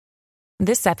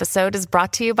This episode is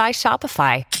brought to you by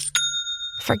Shopify.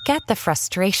 Forget the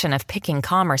frustration of picking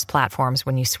commerce platforms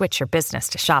when you switch your business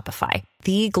to Shopify,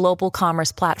 the global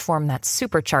commerce platform that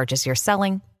supercharges your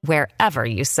selling wherever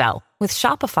you sell. With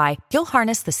Shopify, you'll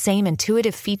harness the same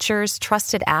intuitive features,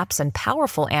 trusted apps, and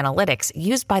powerful analytics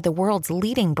used by the world's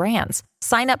leading brands.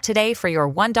 Sign up today for your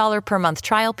 $1 per month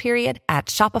trial period at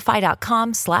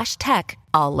shopify.com/tech,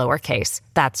 all lowercase.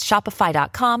 That's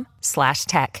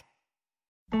shopify.com/tech.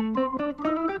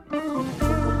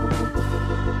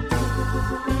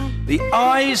 The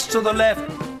eyes to the left.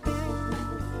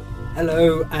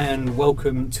 Hello and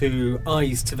welcome to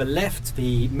Eyes to the Left,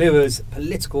 the Mirror's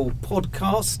political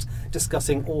podcast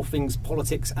discussing all things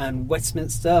politics and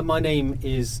Westminster. My name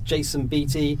is Jason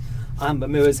Beattie. I'm the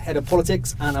Mirror's head of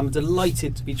politics, and I'm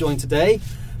delighted to be joined today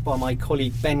by my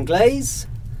colleague Ben Glaze.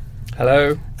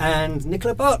 Hello. And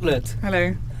Nicola Bartlett.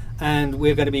 Hello. And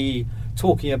we're going to be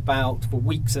talking about the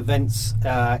week's events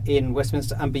in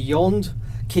Westminster and beyond,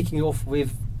 kicking off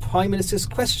with Prime Minister's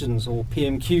Questions, or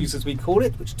PMQs as we call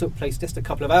it, which took place just a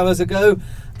couple of hours ago.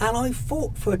 And I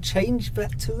thought for a change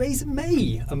that Theresa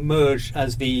May emerged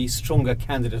as the stronger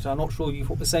candidate. I'm not sure if you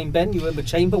thought the same, Ben. You were in the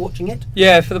chamber watching it?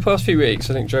 Yeah, for the past few weeks,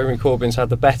 I think Jeremy Corbyn's had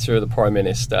the better of the Prime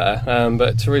Minister.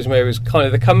 But Theresa May was kind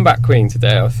of the comeback queen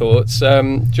today, I thought.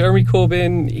 Jeremy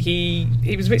Corbyn, he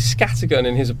was a bit scattergun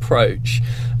in his approach.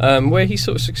 Where he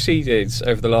sort of succeeded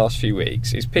over the last few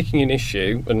weeks is picking an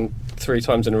issue, and 3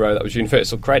 times in a row that was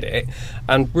universal credit,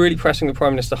 and really pressing the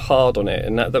Prime Minister hard on it.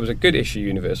 And that was a good issue,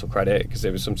 universal credit, because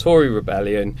there was some Tory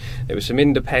rebellion, there were some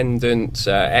independent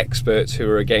experts who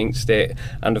were against it,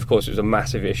 and of course it was a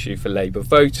massive issue for Labour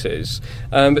voters.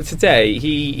 But today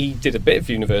he did a bit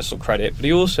of universal credit, but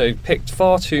he also picked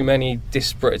far too many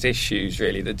disparate issues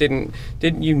really that didn't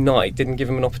unite, didn't give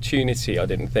him an opportunity, I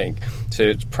didn't think,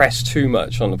 to press too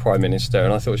much on the Prime Minister,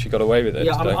 and I thought she got away with it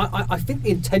today. I think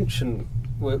the intention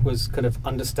was kind of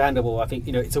understandable. I think,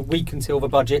 it's a week until the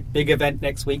budget, big event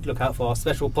next week, look out for our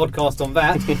special podcast on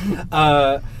that.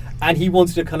 And he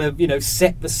wanted to kind of,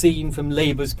 set the scene from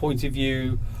Labour's point of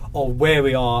view of where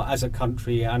we are as a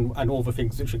country and all the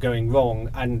things which are going wrong.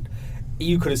 And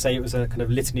you could say it was a kind of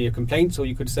litany of complaints, or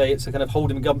you could say it's a kind of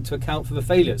holding the government to account for the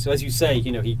failures. So as you say,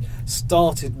 he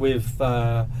started with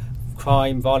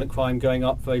violent crime going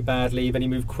up very badly, then he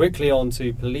moved quickly on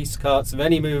to police cuts,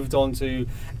 then he moved on to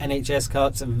NHS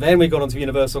cuts, and then we got onto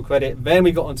universal credit, then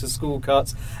we got onto school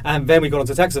cuts, and then we got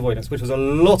onto tax avoidance, which was a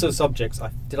lot of subjects.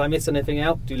 Did I miss anything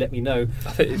out? Do let me know.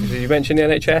 Did you mention the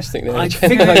NHS? I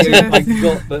think I did. I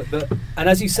got, but and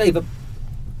as you say, but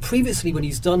previously when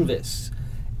he's done this,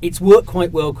 it's worked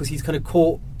quite well because he's kind of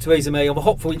caught Theresa May on the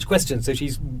hop for each question. So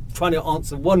she's trying to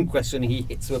answer one question, he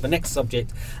hits her with the next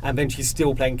subject, and then she's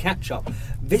still playing catch up.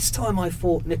 This time I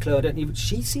thought, Nicola,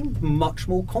 she seemed much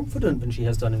more confident than she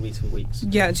has done in recent weeks.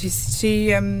 Yeah,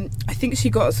 she I think she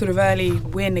got a sort of early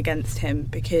win against him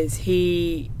because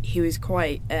he was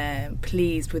quite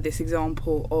pleased with this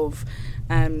example of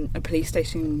a police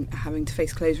station having to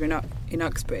face closure in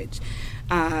Uxbridge.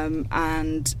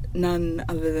 And none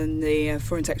other than the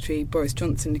Foreign Secretary Boris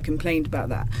Johnson complained about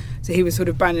that. So he was sort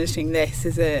of brandishing this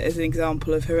as an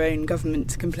example of her own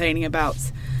government complaining about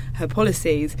her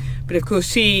policies. But of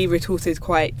course she retorted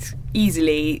quite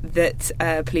easily that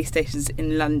police stations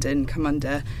in London come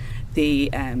under the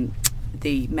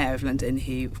Mayor of London,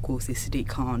 who of course is Sadiq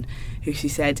Khan, who she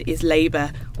said is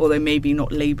Labour, although maybe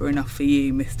not Labour enough for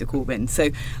you, Mr Corbyn. So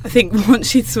I think once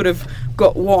she'd sort of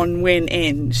got one win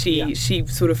in, she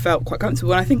sort of felt quite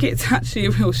comfortable. And I think it's actually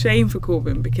a real shame for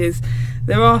Corbyn because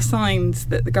there are signs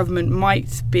that the government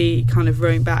might be kind of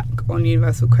rowing back on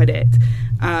universal credit.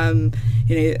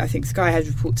 I think Sky had a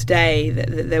report today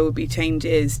that there will be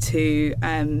changes to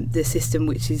the system,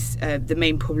 which is the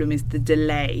main problem is the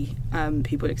delay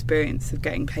people experience of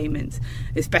getting payments,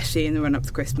 especially in the run-up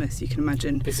to Christmas. You can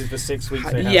imagine. This is the 6 weeks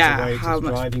they have to wait. It's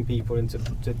driving people into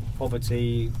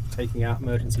poverty, taking out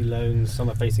emergency loans, some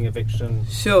are facing eviction.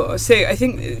 Sure. So I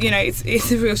think,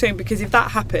 it's a real shame because if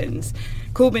that happens,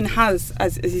 Corbyn has,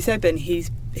 as you said, Ben, he's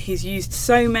used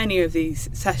so many of these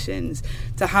sessions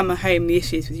to hammer home the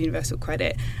issues with universal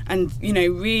credit and,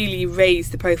 really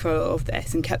raised the profile of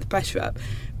this and kept the pressure up.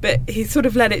 But he sort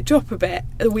of let it drop a bit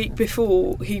a week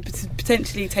before he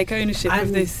potentially take ownership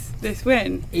of this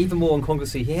win. Even more on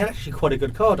Congressy, he had actually quite a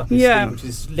good card up his sleeve, which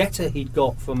is a letter he'd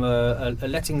got from a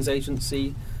lettings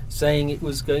agency saying it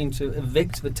was going to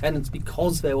evict the tenants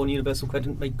because they're on universal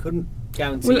credit. They couldn't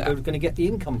guarantee they were going to get the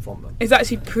income from them. It's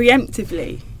actually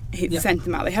preemptively he'd sent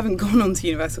them out. They haven't gone on to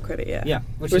universal credit yet. Yeah,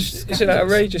 which is an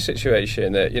outrageous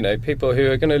situation that people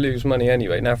who are going to lose money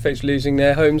anyway now face losing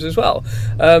their homes as well.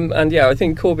 I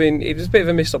think Corbyn, it was a bit of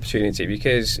a missed opportunity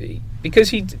because because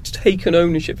he'd taken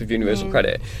ownership of universal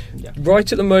credit,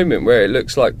 right at the moment where it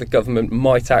looks like the government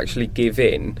might actually give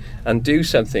in and do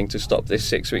something to stop this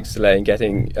 6 weeks delay in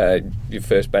getting your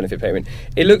first benefit payment,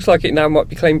 it looks like it now might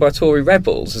be claimed by Tory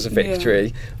rebels as a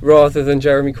victory rather than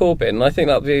Jeremy Corbyn. And I think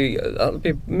that'll be a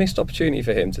missed opportunity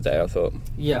for him today, I thought.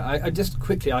 Yeah, I just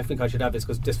quickly, I think I should add this,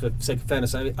 because just for sake of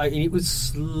fairness, it was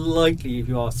slightly, if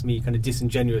you ask me, kind of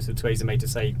disingenuous of Theresa May to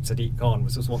say Sadiq Khan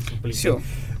was responsible for policing. Sure.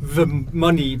 The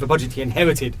money, the budget he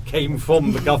inherited came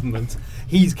from the government.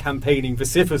 He's campaigning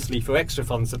vociferously for extra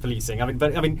funds for policing.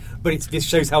 This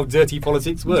shows how dirty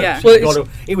politics works. Yeah. Well,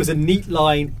 it was a neat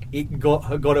line. It got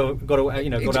out of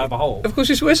the hole. Of course,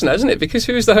 it's worse now, isn't it? Because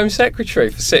who was the Home Secretary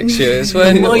for 6 years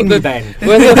when Remind me, the Ben.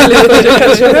 budget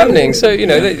cuts were happening? So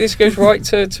this goes right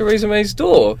to Theresa May's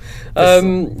door.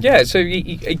 So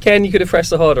again, you could have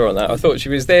pressed her harder on that. I thought she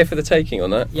was there for the taking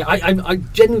on that. Yeah, I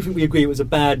genuinely think we agree it was a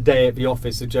bad day at the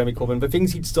office of Jeremy Corbyn. The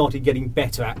things he'd started getting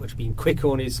better at, which being quicker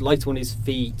on lighter on his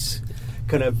feet,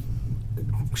 kind of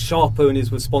sharper in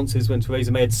his responses when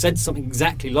Theresa May had said something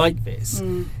exactly like this,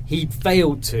 he'd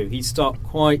failed to. He stuck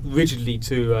quite rigidly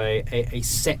to a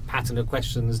set pattern of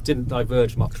questions, didn't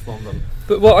diverge much from them.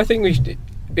 But what I think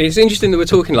it's interesting that we're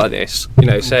talking like this,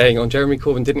 saying, Jeremy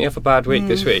Corbyn, didn't he have a bad week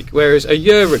this week? Whereas a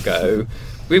year ago,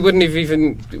 we wouldn't have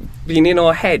even been in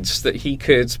our heads that he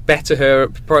could better her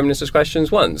at Prime Minister's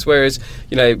questions once. Whereas,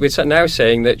 we're now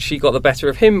saying that she got the better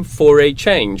of him for a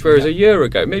change. Whereas a year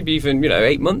ago, maybe even,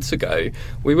 8 months ago,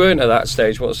 we weren't at that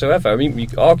stage whatsoever. I mean,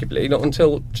 arguably not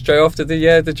until straight after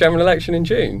the general election in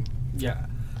June. Yeah.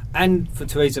 And for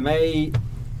Theresa May,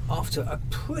 after a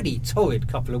pretty torrid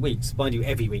couple of weeks, mind you,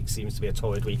 every week seems to be a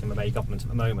torrid week in the May government at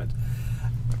the moment,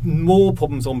 more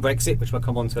problems on Brexit, which we'll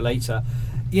come on to later.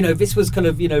 This was kind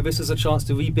of, this was a chance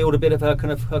to rebuild a bit of her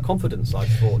her confidence, I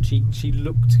thought. She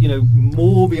looked,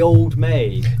 more the old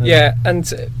May. Yeah, and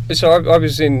so I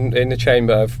was in the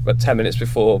chamber about 10 minutes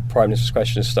before Prime Minister's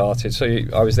questions started, so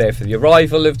I was there for the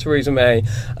arrival of Theresa May,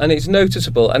 and it's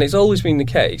noticeable, and it's always been the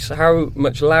case, how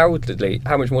much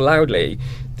more loudly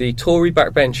the Tory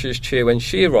backbenchers cheer when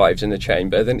she arrives in the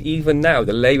chamber than even now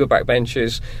the Labour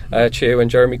backbenchers cheer when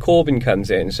Jeremy Corbyn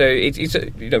comes in. So it's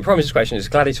Prime Minister's question is a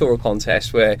gladiatorial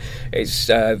contest where it's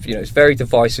it's very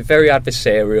divisive, very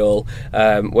adversarial,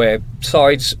 where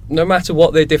sides, no matter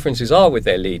what their differences are with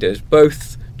their leaders,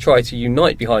 both try to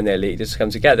unite behind their leaders to come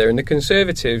together. And the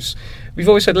Conservatives, we've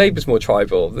always said Labour's more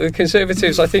tribal. The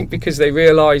Conservatives, I think, because they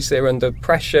realise they're under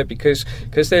pressure, because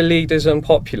their leader's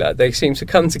unpopular, they seem to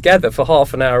come together for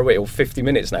half an hour a week, or 50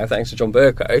 minutes now, thanks to John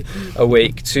Bercow, a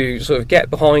week, to sort of get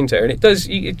behind her. And it does,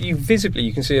 you visibly,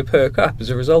 you can see her perk up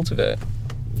as a result of it.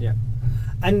 Yeah.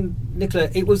 And, Nicola,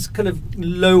 it was kind of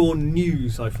low on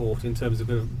news, I thought, in terms of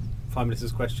Prime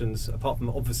Minister's questions, apart from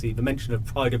obviously the mention of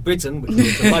Pride of Britain, which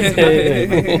was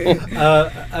delighted.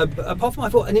 Apart from, I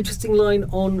thought, an interesting line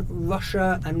on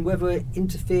Russia and whether it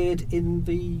interfered in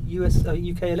the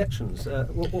UK elections.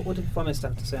 What did Prime Minister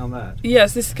have to say on that?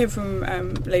 Yes, this came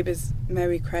from Labour's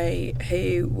Mary Cray,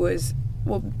 who was,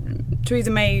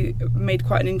 Theresa May made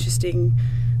quite an interesting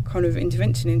kind of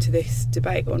intervention into this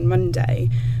debate on Monday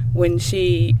when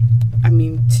she,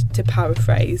 to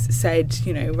paraphrase, said,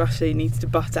 Russia needs to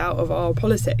butt out of our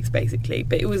politics, basically.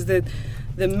 But it was the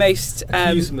most...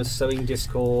 accuse them of sowing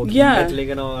discord, meddling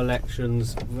in our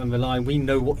elections, and relying, we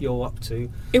know what you're up to.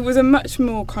 It was a much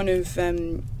more kind of...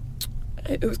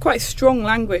 it was quite strong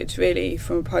language, really,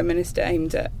 from a Prime Minister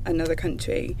aimed at another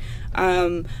country.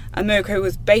 And Mary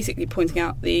was basically pointing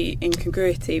out the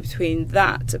incongruity between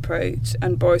that approach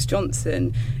and Boris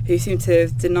Johnson, who seemed to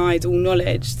have denied all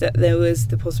knowledge that there was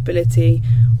the possibility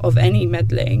of any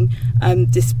meddling,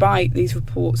 despite these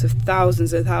reports of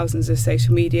thousands and thousands of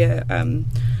social media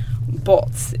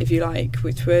bots, if you like,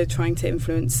 which were trying to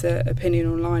influence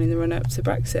opinion online in the run-up to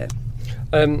Brexit.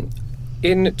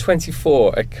 In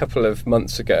 24, a couple of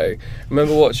months ago, I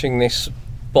remember watching this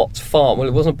bot farm. Well,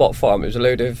 it wasn't a bot farm, it was a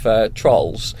load of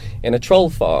trolls in a troll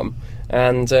farm.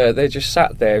 And they just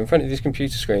sat there in front of these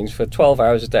computer screens for 12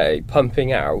 hours a day,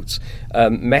 pumping out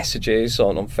messages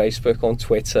on Facebook, on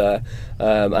Twitter,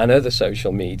 and other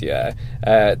social media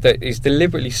that is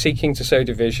deliberately seeking to sow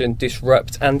division,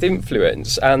 disrupt, and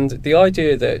influence. And the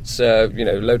idea that a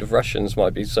load of Russians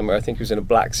might be somewhere, I think it was in a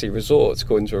Black Sea resort,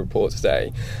 according to a report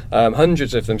today,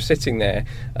 hundreds of them sitting there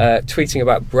tweeting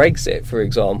about Brexit, for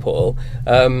example,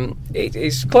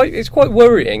 it's quite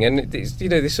worrying, and it's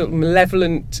this sort of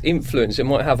malevolent influence it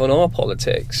might have on our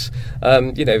politics.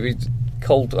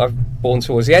 born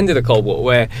towards the end of the Cold War,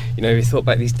 where we thought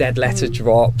about these dead letter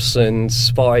drops and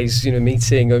spies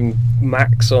meeting and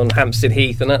Max on Hampstead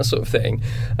Heath and that sort of thing.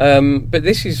 But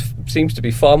this seems to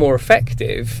be far more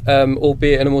effective,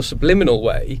 albeit in a more subliminal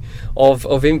way,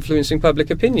 of influencing public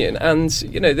opinion. And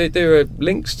there are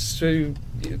links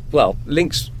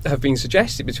have been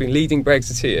suggested between leading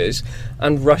Brexiteers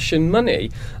and Russian money,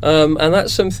 and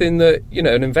that's something that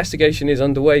an investigation is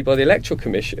underway by the Electoral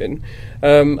Commission,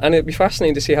 and it'd be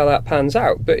fascinating to see how that pans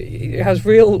out. But it has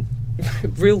real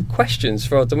questions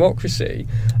for our democracy,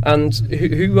 and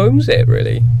who owns it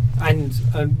really, and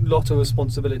a lot of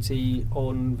responsibility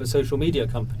on the social media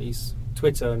companies,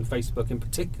 Twitter and Facebook in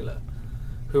particular,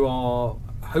 who are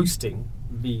hosting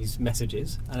these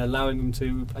messages and allowing them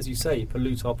to, as you say,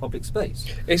 pollute our public space.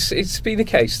 It's been the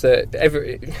case that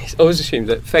it's always assumed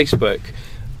that Facebook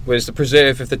was the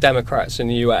preserve of the Democrats in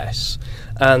the US,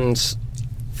 and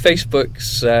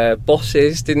Facebook's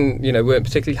bosses weren't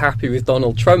particularly happy with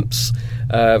Donald Trump's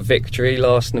victory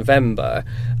last November.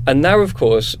 And now, of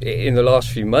course, in the last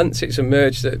few months, it's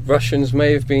emerged that Russians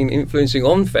may have been influencing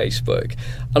on Facebook.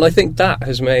 And I think that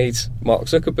has made Mark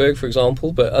Zuckerberg, for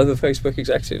example, but other Facebook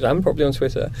executives, and probably on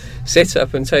Twitter, sit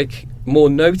up and take more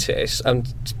notice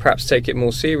and perhaps take it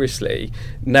more seriously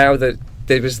now that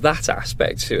there was that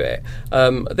aspect to it.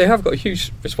 They have got a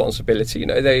huge responsibility.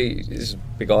 There's a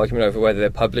big argument over whether they're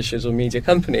publishers or media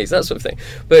companies, that sort of thing.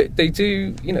 But they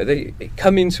do, they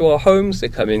come into our homes, they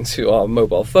come into our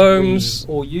mobile phones.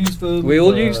 We all use them. We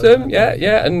all use them,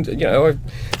 yeah. And,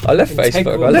 I left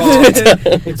Facebook. I left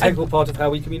Twitter. Integral part of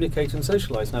how we communicate and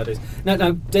socialise nowadays.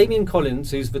 Now, Damien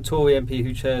Collins, who's the Tory MP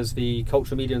who chairs the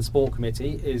Culture, Media and Sport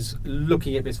Committee, is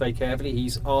looking at this very carefully.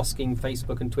 He's asking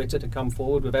Facebook and Twitter to come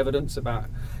forward with evidence about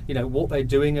what they're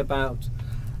doing about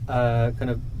kind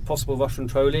of possible Russian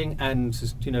trolling, and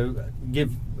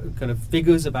give kind of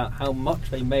figures about how much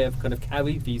they may have kind of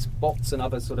carried these bots and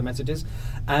other sort of messages.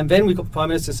 And then we've got the Prime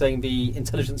Minister saying the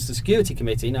Intelligence and Security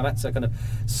Committee, now that's a kind of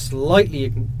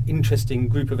slightly interesting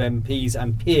group of MPs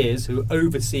and peers who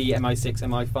oversee MI6,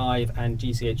 MI5 and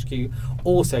GCHQ,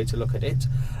 also to look at it.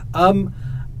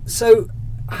 So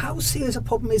how serious a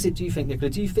problem is it, do you think, Nicola?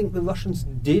 Do you think the Russians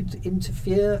did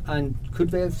interfere, and could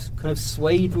they have kind of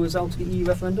swayed the result of the EU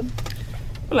referendum?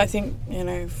 Well, I think,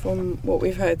 from what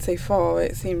we've heard so far,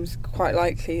 it seems quite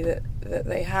likely that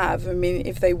they have. I mean,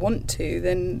 if they want to,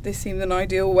 then this seems an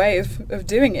ideal way of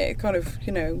doing it. Kind of,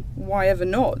 why ever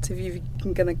not, if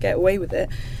you're going to get away with it?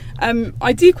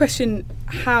 I do question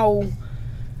how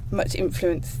much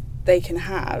influence they can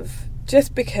have,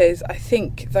 just because I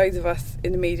think those of us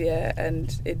in the media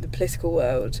and in the political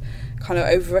world kind of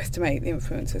overestimate the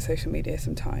influence of social media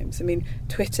sometimes. I mean,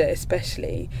 Twitter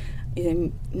especially,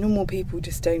 normal people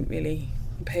just don't really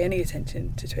pay any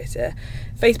attention to Twitter.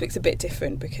 Facebook's a bit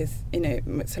different because,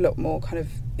 it's a lot more kind of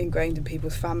ingrained in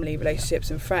people's family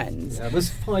relationships and friends. Yeah, there's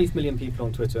 5 million people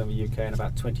on Twitter in the UK and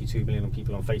about 22 million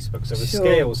people on Facebook, so the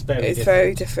scale's very different. It's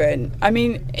very different. I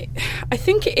mean, I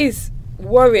think it is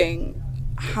worrying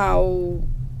how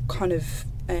kind of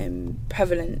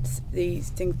prevalent these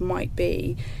things might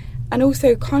be, and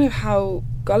also kind of how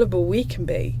gullible we can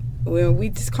be. We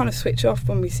just kind of switch off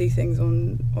when we see things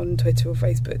on Twitter or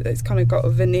Facebook. It's kind of got a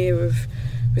veneer of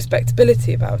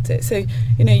respectability about it. So,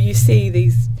 you see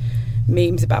these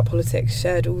memes about politics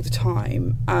shared all the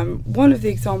time. One of the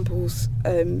examples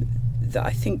that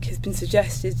I think has been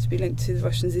suggested to be linked to the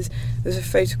Russians is there's a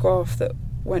photograph that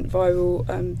went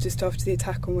viral just after the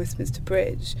attack on Westminster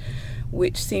Bridge,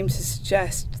 which seemed to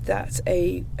suggest that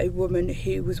a woman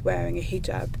who was wearing a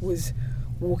hijab was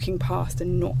walking past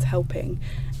and not helping.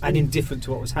 And indifferent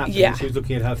to what was happening. Yeah. She was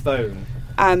looking at her phone.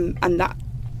 And that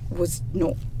was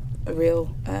not a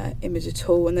real image at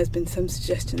all, and there's been some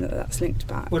suggestion that that's linked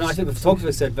back. Well, I think the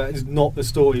photographer said that is not the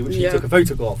story which he took a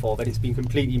photograph of, and it's been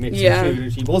completely mixed and true,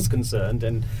 and she was concerned,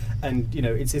 and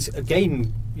it's this,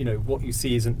 again, what you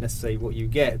see isn't necessarily what you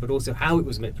get, but also how it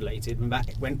was manipulated, and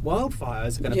that went wildfire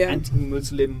as a kind of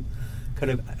anti-Muslim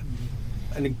kind of,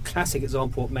 and a classic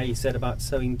example of what May said about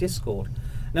sowing discord.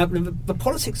 Now, the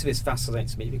politics of this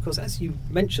fascinates me because, as you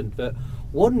mentioned, that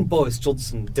one, Boris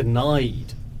Johnson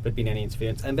denied there'd been any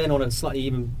interference, and then on a slightly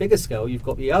even bigger scale, you've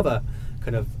got the other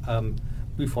kind of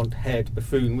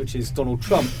buffoon, which is Donald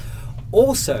Trump,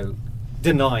 also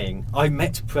denying. I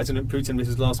met President Putin, this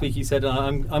was last week, he said,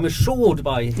 I'm assured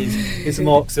by his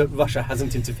remarks that Russia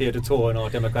hasn't interfered at all in our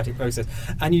democratic process.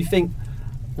 And you think,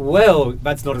 well,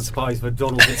 that's not a surprise that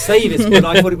Donald would say this, but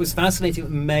I thought it was fascinating that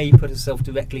May put herself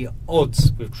directly at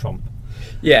odds with Trump.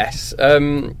 Yes.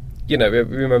 We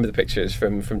remember the pictures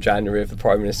from January of the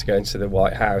Prime Minister going to the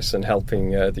White House and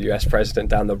helping the US President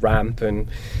down the ramp, and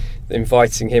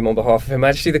inviting him on behalf of Her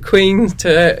Majesty the Queen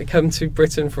to come to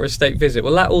Britain for a state visit.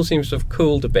 Well, that all seems to have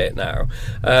cooled a bit now.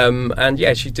 And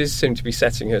yeah, she does seem to be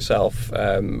setting herself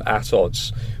at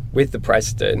odds with the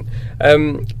president.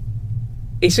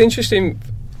 It's interesting.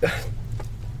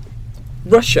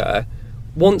 Russia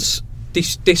wants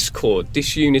discord,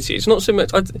 disunity. It's not so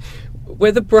much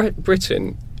whether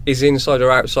Britain is inside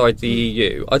or outside the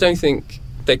EU. I don't think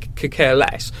they could care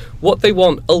less. What they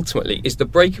want ultimately is the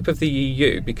breakup of the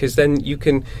EU, because then you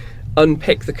can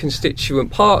unpick the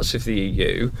constituent parts of the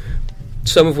EU,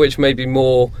 some of which may be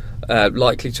more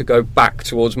likely to go back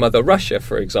towards Mother Russia,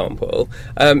 for example,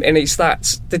 and it's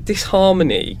that the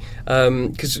disharmony,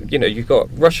 because you've got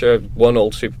Russia, one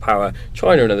old superpower,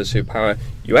 China another superpower,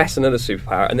 US another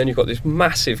superpower, and then you've got this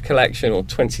massive collection, or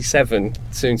 27,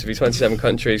 soon to be 27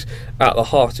 countries at the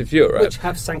heart of Europe, which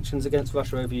have sanctions against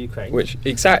Russia over Ukraine. Which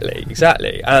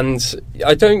exactly, and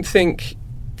I don't think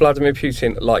Vladimir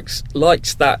Putin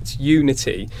likes that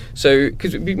unity. So,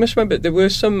 because we must remember, there were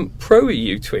some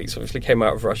pro-EU tweets obviously came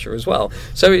out of Russia as well.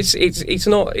 So it's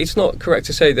not correct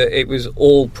to say that it was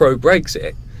all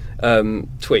pro-Brexit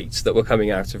tweets that were coming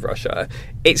out of Russia.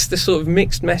 It's the sort of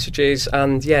mixed messages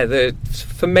and the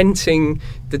fermenting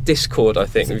the discord. I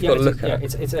think we've got to look at.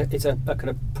 It's a kind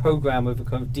of program of a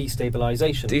kind of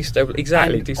destabilisation.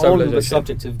 Destabilisation. On the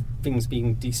subject of things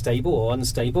being destable or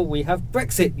unstable, we have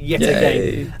Brexit yet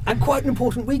again, and quite an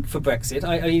important week for Brexit.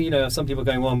 I some people are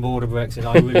going on board of Brexit.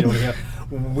 I really don't want to hear.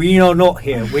 We are not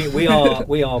here. We are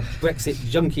Brexit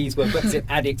junkies. We're Brexit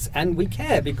addicts, and we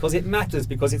care because it matters,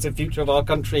 because it's the future of our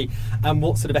country, and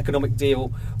what sort of economic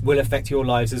deal will affect your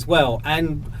lives as well.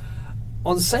 And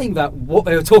on saying that, what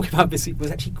they were talking about this week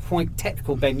was actually quite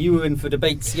technical. Ben, you were in for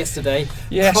debates yesterday.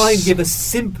 Yes. Try and give a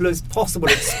simplest possible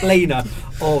explainer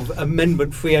of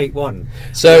Amendment 381.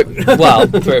 So,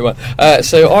 381.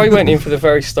 So I went in for the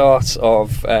very start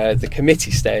of the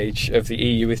committee stage of the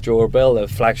EU withdrawal bill, the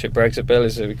flagship Brexit bill,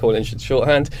 as we call it in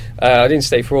shorthand. I didn't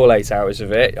stay for all 8 hours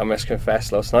of it, I must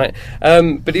confess, last night.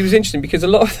 But it was interesting because a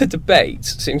lot of the debate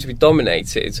seemed to be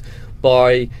dominated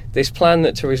by this plan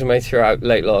that Theresa May threw out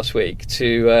late last week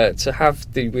to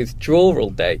have the withdrawal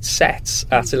date set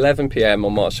at 11 p.m.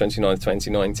 on March 29th,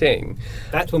 2019.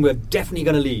 That's when we're definitely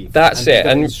going to leave. That's it.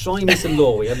 And enshrine this in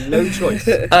law. We have no choice.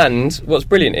 And what's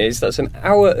brilliant is that's an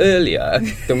hour earlier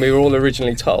than we were all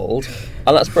originally told.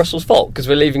 And that's Brussels' fault, because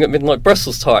we're leaving at midnight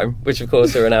Brussels time, which of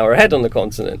course are an hour ahead on the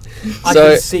continent. I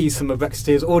can see some of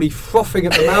Brexiteers already frothing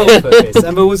at the mouth at this.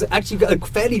 And there was actually a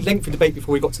fairly lengthy debate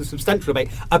before we got to the substantial debate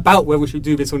about whether we should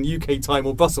do this on UK time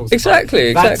or Brussels time.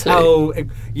 Exactly. That's how,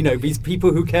 these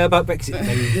people who care about Brexit,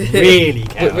 they really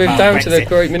care we're about down Brexit. to the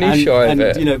great minutiae of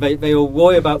it. They will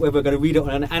worry about whether we're going to read it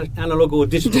on an analogue or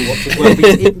digital watch as well,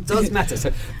 because it does matter.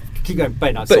 So keep going,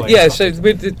 Ben. So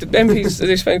with the MPs,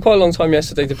 they spent quite a long time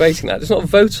yesterday debating that. There's not a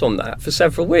vote on that for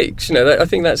several weeks. I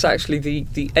think that's actually the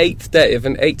 8th day of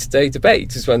an 8-day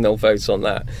debate is when they'll vote on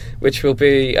that, which will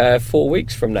be 4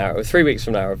 weeks from now, or 3 weeks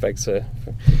from now. I beg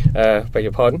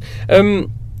your pardon.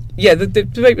 The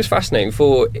debate was fascinating.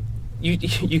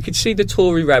 You could see the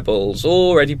Tory rebels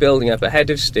already building up a head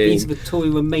of steam. These are the Tory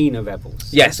Remainer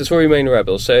rebels. Yes, the Tory Remainer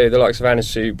rebels. So the likes of Anna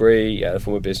Soubry, the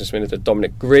former business minister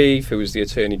Dominic Grieve, who was the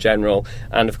Attorney General,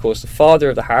 and of course the father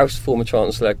of the House, former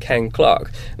Chancellor Ken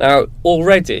Clarke. Now,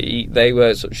 already they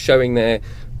were sort of showing their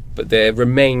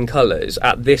Remain colours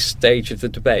at this stage of the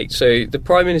debate. So the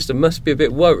Prime Minister must be a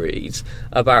bit worried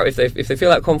about if they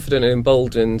feel that confident and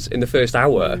emboldened in the first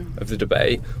hour of the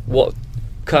debate, what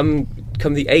come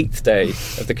the 8th day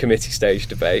of the committee stage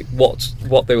debate,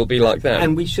 what they will be like then.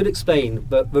 And we should explain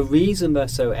that the reason they're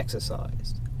so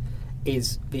exercised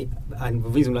is the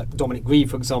reason that Dominic Grieve,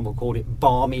 for example, called it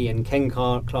balmy and Ken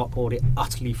Clarke called it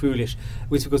utterly foolish,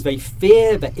 was because they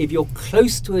fear that if you're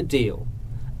close to a deal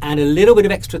and a little bit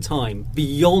of extra time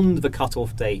beyond the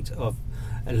cut-off date of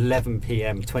 11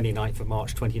 p.m. 29th of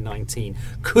March 2019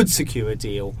 could secure a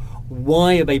deal,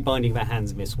 why are they binding their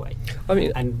hands in this way? I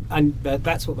mean, and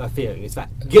that's what they're fearing, is that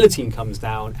guillotine comes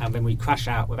down and then we crash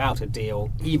out without a deal,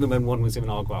 even when one was in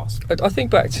our grasp. I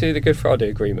think back to the Good Friday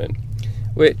Agreement,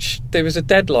 which there was a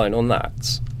deadline on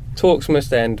that. Talks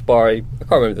must end by, I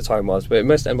can't remember the time was, but it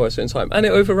must end by a certain time, and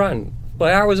it overran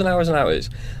by hours and hours and hours.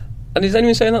 And is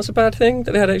anyone saying that's a bad thing,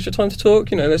 that they had extra time to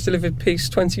talk? Let's deliver peace,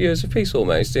 20 years of peace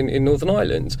almost in Northern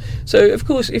Ireland. So, of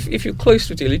course, if you're close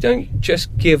to a deal, you don't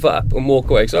just give up and walk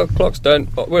away because, clock's done,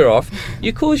 we're off.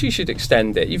 Of course you should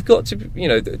extend it. You've got to,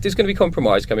 there's going to be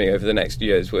compromise coming over the next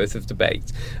year's worth of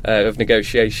debate, of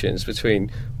negotiations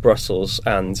between Brussels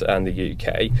and the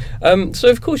UK. So,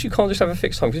 of course, you can't just have a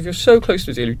fixed time, because if you're so close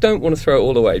to a deal, you don't want to throw it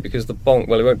all away because the bonk,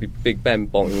 well, it won't be Big Ben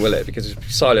bonging, will it? Because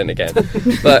it's silent again.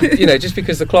 But, just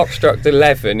because the clock struck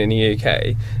 11 in the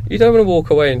UK, you don't want to walk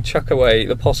away and chuck away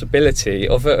the possibility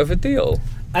of a deal.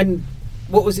 And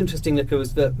what was interesting, Nicola,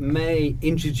 was that May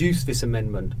introduced this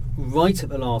amendment right at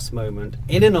the last moment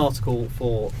in an article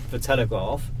for The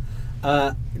Telegraph,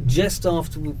 just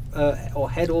after or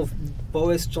ahead of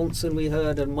Boris Johnson, we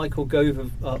heard, and Michael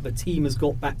Gove of the team has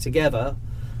got back together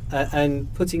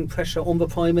and putting pressure on the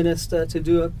Prime Minister to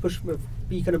do a push,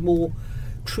 be kind of more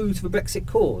true to the Brexit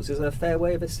cause. Is that a fair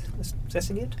way of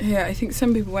assessing it? Yeah, I think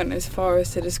some people went as far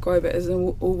as to describe it as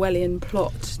an Orwellian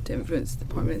plot to influence the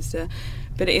Prime Minister.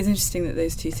 But it is interesting that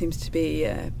those two seems to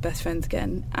be best friends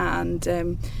again. And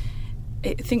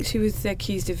I think she was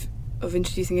accused of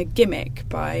introducing a gimmick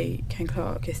by Ken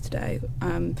Clarke yesterday.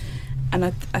 And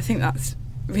I think that's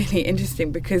really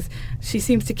interesting, because she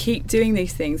seems to keep doing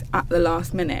these things at the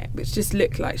last minute, which just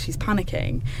look like she's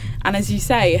panicking. And as you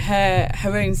say,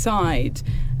 her own side,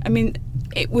 I mean,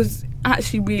 it was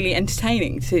actually really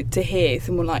entertaining to hear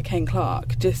someone like Ken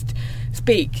Clarke just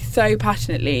speak so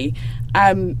passionately,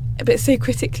 but so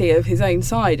critically of his own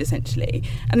side, essentially.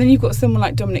 And then you've got someone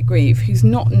like Dominic Grieve, who's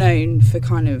not known for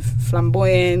kind of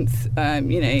flamboyance.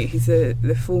 He's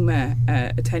the former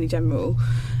Attorney General,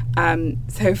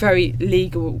 so very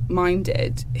legal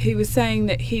minded, who was saying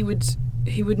that he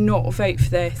would not vote for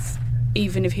this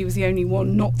even if he was the only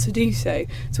one not to do so.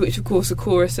 To which, of course, a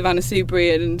chorus of Anna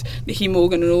Soubry and Nicky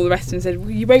Morgan and all the rest of them said, well,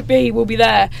 you won't be, we'll be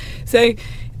there. So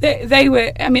they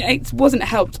were, I mean, it wasn't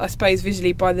helped, I suppose,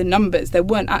 visually by the numbers. There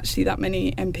weren't actually that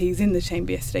many MPs in the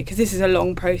chamber yesterday, because this is a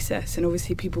long process, and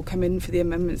obviously people come in for the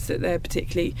amendments that they're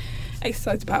particularly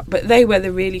excited about. But they were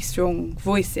the really strong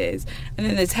voices. And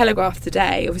then the Telegraph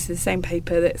today, obviously the same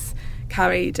paper that's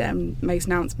carried May's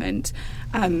announcement,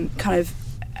 kind of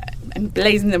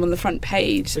emblazoned them on the front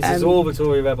page. This is all the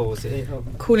Tory rebels.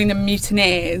 Calling them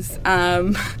mutineers.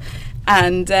 And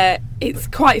it's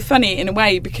quite funny in a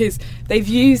way, because they've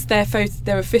used their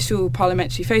official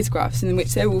parliamentary photographs in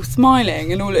which they're all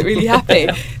smiling and all look really happy.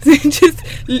 So it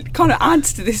just kind of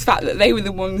adds to this fact that they were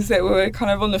the ones that were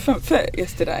kind of on the front foot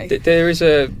yesterday. There is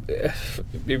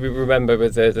we remember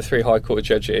with the three High Court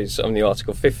judges on the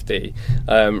Article 50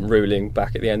 ruling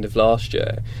back at the end of last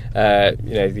year,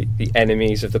 the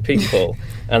enemies of the people,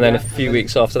 and then a few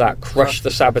weeks after that, crushed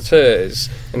the saboteurs,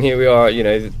 and here we are,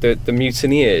 the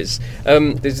mutineers.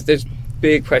 There's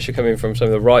big pressure coming from some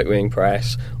of the right-wing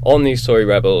press on these Tory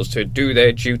rebels to do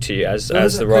their duty as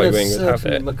the right wing would have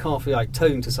it. McCarthy-like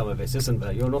tone to some of this, isn't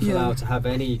there? You're not allowed to have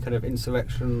any kind of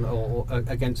insurrection or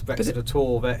against Brexit at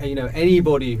all. That,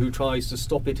 anybody who tries to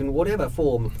stop it in whatever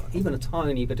form, even a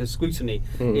tiny bit of scrutiny,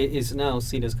 is now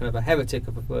seen as kind of a heretic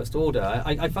of the first order.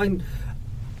 I find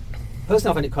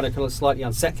it kind of slightly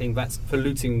unsettling. That's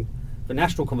polluting the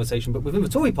national conversation, but within the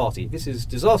Tory party this is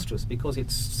disastrous, because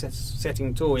it's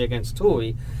setting Tory against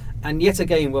Tory, and yet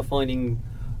again we're finding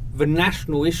the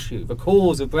national issue, the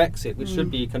cause of Brexit, which should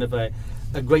be kind of a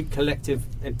great collective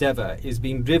endeavour, is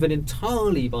being driven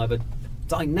entirely by the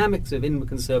dynamics within the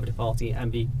Conservative Party,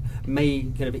 and May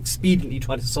kind of expediently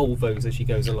try to solve those as she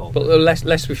goes along. But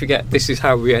lest we forget, this is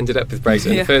how we ended up with Brexit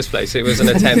in the first place. It was an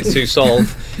attempt to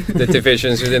solve the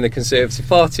divisions within the Conservative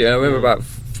Party. I remember about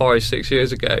 5-6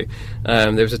 years ago,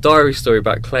 there was a diary story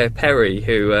about Claire Perry,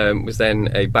 who was then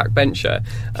a backbencher.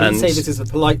 And say this is a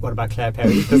polite one about Claire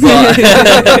Perry.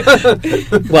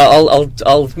 Well,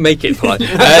 I'll make it polite.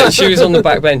 She was on the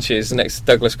backbenches next to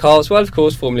Douglas Carswell, of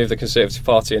course, formerly of the Conservative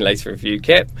Party and later of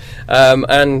UKIP,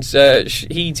 and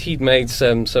he'd made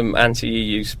some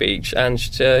anti-EU speech, and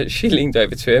she leaned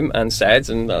over to him and said,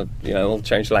 and I'll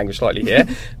change the language slightly here,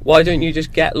 why don't you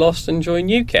just get lost and join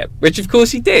UKIP? Which of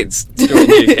course he did join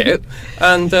UKIP.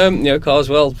 And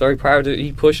Carswell, very proud that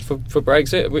he pushed for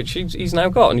Brexit, which he's now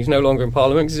got, and he's no longer in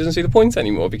Parliament because he doesn't see the point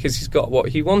anymore, because he's got what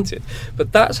he wanted.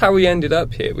 But that's how we ended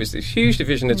up here, was this huge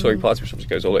division of the Tory party, which obviously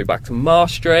goes all the way back to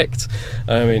Maastricht,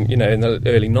 in the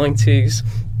early 90s,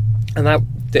 and that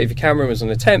David Cameron was an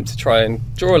attempt to try and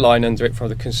draw a line under it from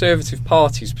the Conservative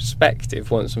Party's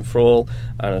perspective once and for all,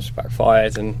 and it's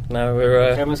backfired, and now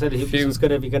we're Cameron said he was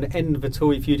going to end the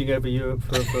Tory feuding over Europe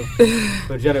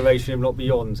for a generation, if not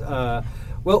beyond.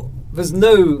 Well, There's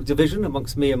no division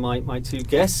amongst me and my two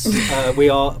guests. We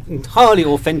are entirely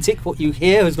authentic. What you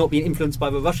hear has not been influenced by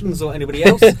the Russians or anybody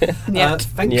else.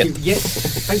 Thank you.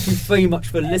 Yes, thank you very much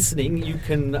for listening. You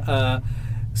can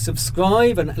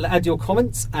subscribe and add your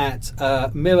comments at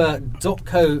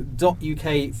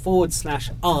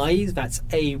mirror.co.uk/eyes. That's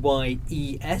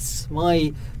AYES.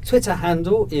 My Twitter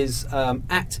handle is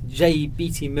at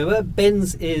JBTMirror.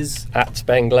 Ben's is at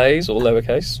Ben Glaze, all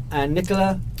lowercase. And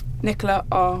Nicola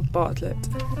R. Bartlett.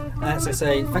 As I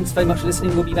say, thanks very much for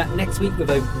listening. We'll be back next week with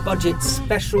a budget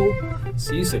special.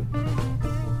 See you soon.